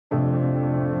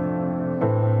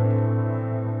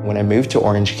When I moved to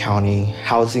Orange County,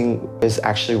 housing is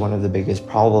actually one of the biggest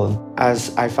problems.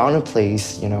 As I found a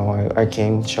place,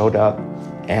 I showed up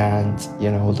and,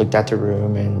 looked at the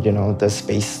room and, the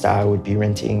space that I would be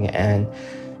renting. And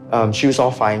she was all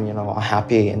fine,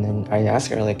 happy. And then I asked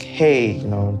her like, hey,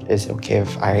 is it okay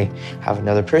if I have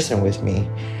another person with me?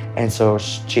 And so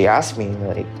she asked me,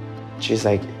 she's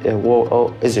like, well,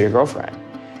 oh, is it your girlfriend?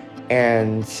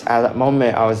 And at that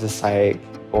moment, I was just like,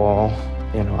 well,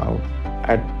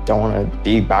 I don't want to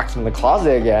be back in the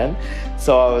closet again.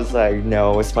 So I was like,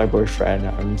 no, it's my boyfriend.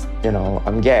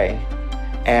 I'm gay.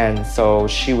 And so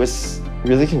she was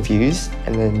really confused.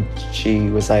 And then she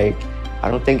was like, I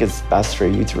don't think it's best for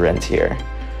you to rent here.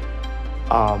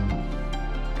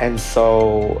 And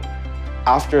so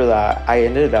after that, I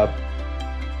ended up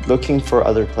looking for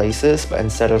other places, but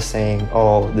instead of saying,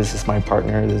 oh, this is my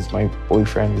partner, this is my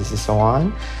boyfriend, this is so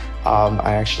on,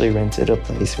 I actually rented a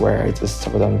place where I just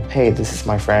told them, hey, this is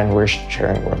my friend, we're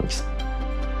sharing rooms.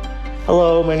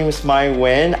 Hello, my name is My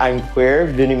Nguyen. I'm queer,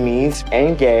 Vietnamese,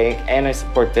 and gay, and I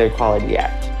support the Equality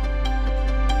Act.